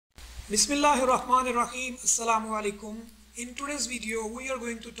Bismillahirrahmanirrahim. Assalamu alaikum. In today's video, we are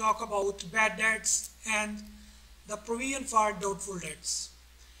going to talk about bad debts and the provision for doubtful debts.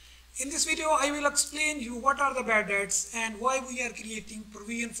 In this video, I will explain you what are the bad debts and why we are creating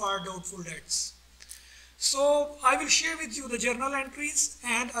provision for doubtful debts. So I will share with you the journal entries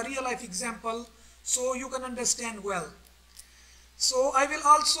and a real life example so you can understand well. So I will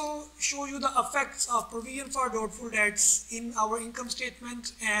also show you the effects of provision for doubtful debts in our income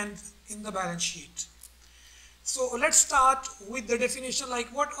statement and in the balance sheet. So let's start with the definition,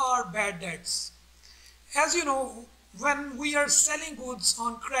 like what are bad debts. As you know, when we are selling goods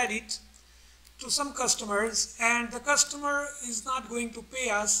on credit to some customers and the customer is not going to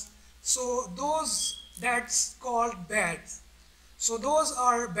pay us, so those debts called bad. So those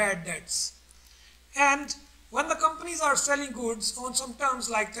are bad debts. And when the companies are selling goods on some terms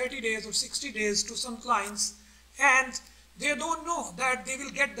like 30 days or 60 days to some clients and they don't know that they will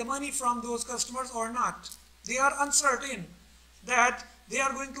get the money from those customers or not. They are uncertain that they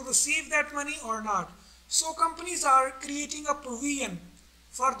are going to receive that money or not. So companies are creating a provision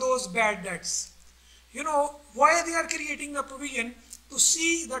for those bad debts. You know why they are creating the provision? To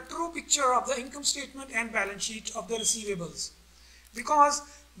see the true picture of the income statement and balance sheet of the receivables. Because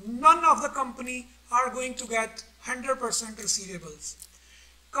none of the company are going to get 100% receivables.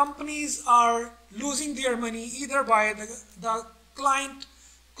 Companies are losing their money either by the client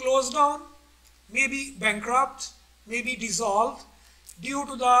closed down, maybe bankrupt, maybe dissolved due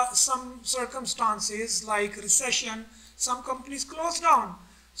to some circumstances like recession. Some companies close down,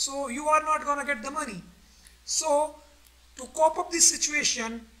 so you are not going to get the money. So to cope up this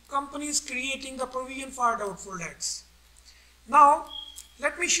situation, companies creating the provision for doubtful debts. Now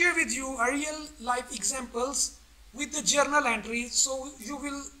let me share with you a real life examples with the journal entries so you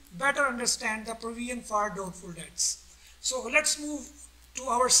will better understand the provision for doubtful debts. So let's move to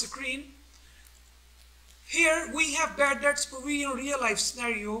our screen. Here we have bad debts provision real life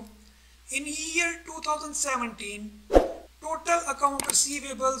scenario. In year 2017, total account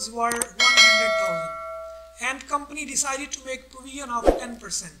receivables were 100,000 and company decided to make provision of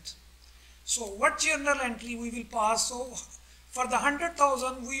 10%. So what journal entry we will pass? So for the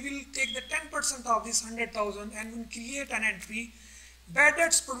 100,000, we will take the 10% of this 100,000 and we'll create an entry, bad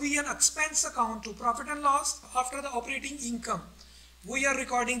debts provision expense account to profit and loss. After the operating income, we are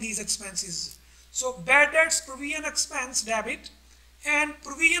recording these expenses. So bad debts provision expense debit and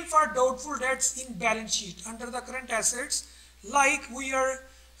provision for doubtful debts in balance sheet under the current assets, like we are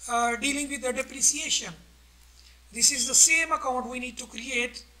dealing with the depreciation. This is the same account we need to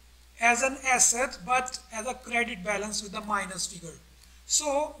create as an asset but as a credit balance with the minus figure.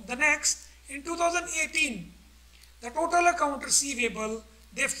 So the next, in 2018, the total account receivable,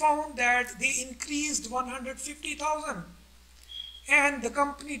 they found that they increased 150,000 and the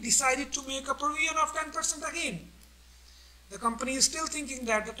company decided to make a provision of 10% again. The company is still thinking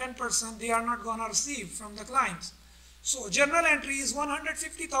that the 10% they are not going to receive from the clients. So journal entry is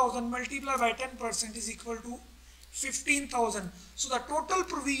 150,000 multiplied by 10% is equal to 15,000. So the total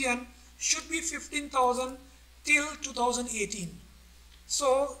provision should be 15,000 till 2018.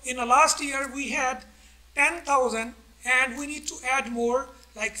 So in the last year we had 10,000 and we need to add more,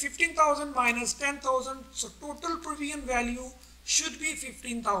 like 15,000 minus 10,000. So total provision value should be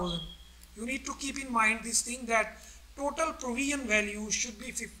 15,000. You need to keep in mind this thing, that total provision value should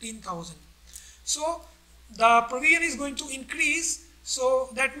be 15,000. So the provision is going to increase. So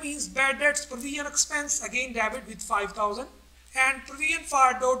that means bad debts provision expense again debit with 5,000 and provision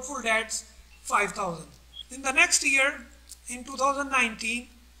for doubtful debts 5,000. In the next year, in 2019,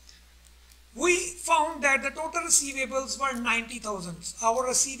 we found that the total receivables were 90,000. Our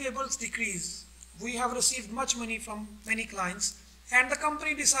receivables decreased. We have received much money from many clients and the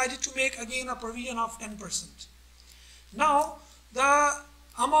company decided to make again a provision of 10%. Now the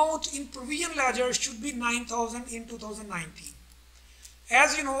amount in provision ledger should be 9,000 in 2019.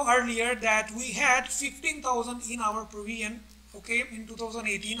 As you know earlier that we had 15,000 in our provision, okay, in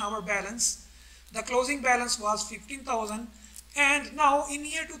 2018 our balance, the closing balance was 15,000 and now in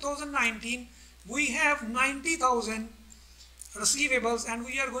year 2019 we have 90,000 receivables and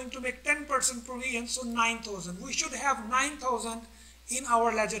we are going to make 10% provision, so 9,000. We should have 9,000 in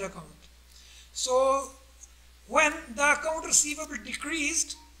our ledger account. So when the account receivable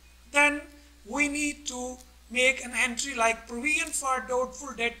decreased, then we need to make an entry like provision for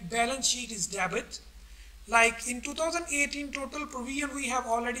doubtful debt balance sheet is debit. Like in 2018 total provision we have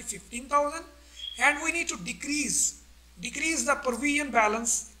already 15,000 and we need to decrease the provision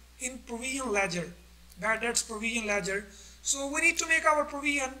balance in provision ledger, bad debts provision ledger. So we need to make our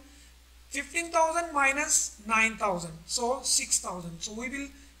provision 15,000 minus 9,000, so 6,000. So we will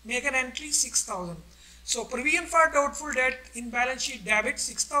make an entry 6,000. So provision for doubtful debt in balance sheet debit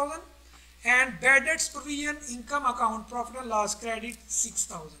 6,000 and bad debts provision income account profit and loss credit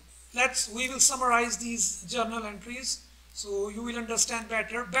 6,000. We will summarize these journal entries so you will understand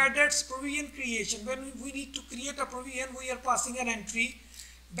better. Bad debts provision creation. When we need to create a provision, we are passing an entry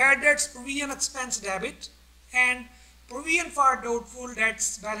bad debts provision expense debit and provision for doubtful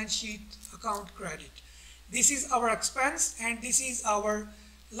debts balance sheet account credit. This is our expense and this is our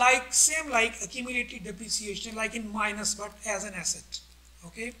same like accumulated depreciation, like in minus but as an asset.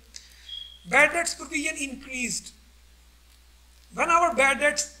 Okay. Bad debts provision increased. When our bad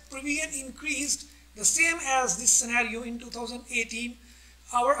debts provision increased, the same as this scenario in 2018,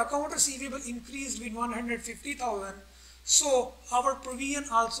 our account receivable increased with 150,000. So our provision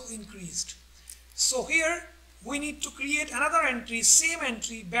also increased. So here we need to create another entry, same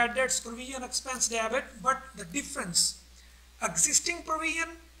entry, bad debts provision expense debit, but the difference, existing provision,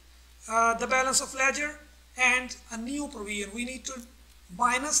 the balance of ledger, and a new provision. We need to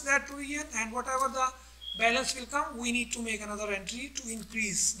minus that provision, and whatever the balance will come, we need to make another entry to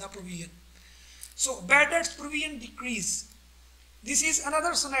increase the provision. So bad debts provision decrease. This is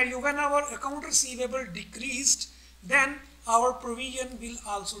another scenario when our account receivable decreased, then our provision will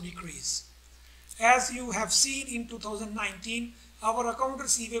also decrease. As you have seen in 2019, our account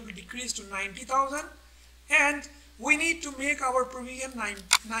receivable decreased to 90,000 and we need to make our provision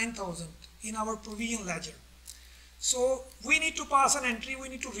 9,000 in our provision ledger. So we need to pass an entry, we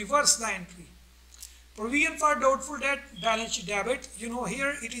need to reverse the entry. Provision for doubtful debt, balance sheet debit,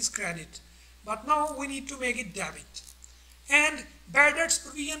 here it is credit. But now we need to make it debit. And bad debts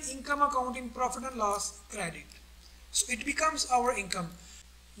provision income account in profit and loss credit. So it becomes our income.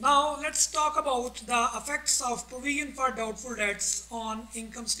 Now let's talk about the effects of provision for doubtful debts on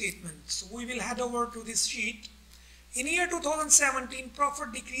income statement. So we will head over to this sheet. In year 2017,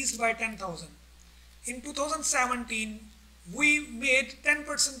 profit decreased by 10,000. In 2017, we made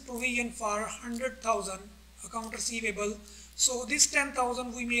 10% provision for 100,000 account receivable. So this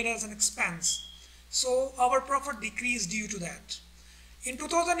 10,000 we made as an expense. So our profit decreased due to that. In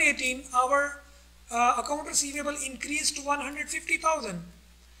 2018, our account receivable increased to 150,000.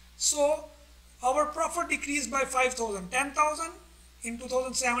 So our profit decreased by 5,000, 10,000 in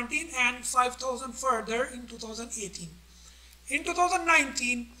 2017 and 5,000 further in 2018. In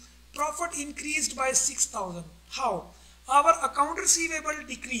 2019, profit increased by 6,000. How? Our account receivable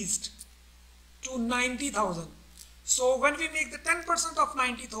decreased to 90,000. So when we make the 10% of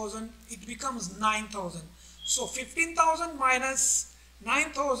 90,000, it becomes 9,000. So 15,000 minus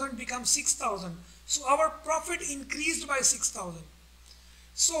 9,000 becomes 6,000. So our profit increased by 6,000.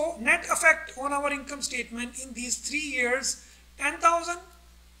 So net effect on our income statement in these 3 years, 10,000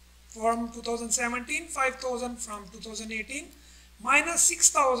 from 2017, 5,000 from 2018, minus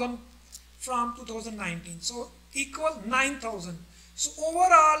 6,000 from 2019. So equal 9,000. So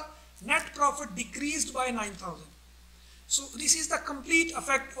overall net profit decreased by 9,000. So this is the complete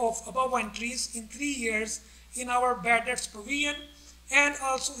effect of above entries in 3 years in our bad debts provision and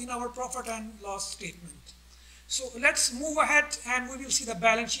also in our profit and loss statement. So let's move ahead and we will see the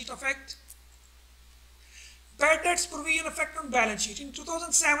balance sheet effect. Bad debts provision effect on balance sheet. In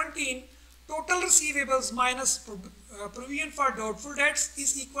 2017, total receivables minus provision for doubtful debts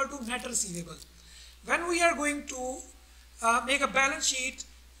is equal to net receivable. When we are going to make a balance sheet,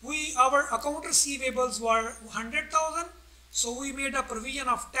 our account receivables were 100,000. So we made a provision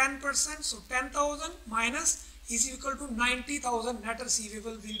of 10%. So 10,000 minus is equal to 90,000 net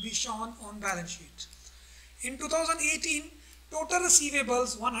receivable will be shown on balance sheet. In 2018, total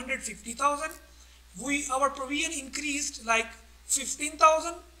receivables 150,000. Our provision increased like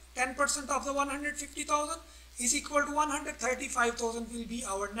 15,000. 10% of the 150,000 is equal to 135,000 will be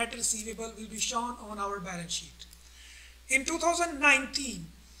our net receivable will be shown on our balance sheet. In 2019,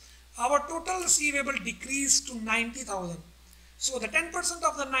 our total receivable decreased to 90,000. So the 10%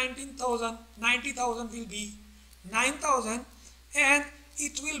 of the 90,000 will be 9,000 and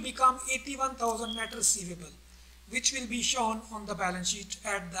it will become 81,000 net receivable, which will be shown on the balance sheet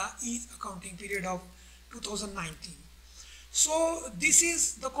at the accounting period of 2019. So this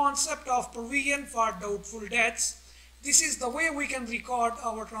is the concept of provision for doubtful debts. This is the way we can record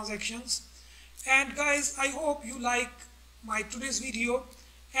our transactions. And guys, I hope you like my today's video.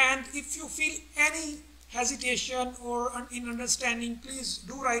 And if you feel any hesitation or in understanding, please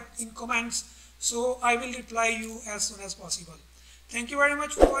do write in comments. So I will reply you as soon as possible. Thank you very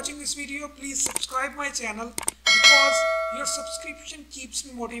much for watching this video. Please subscribe my channel because your subscription keeps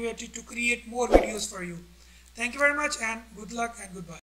me motivated to create more videos for you. Thank you very much and good luck and goodbye.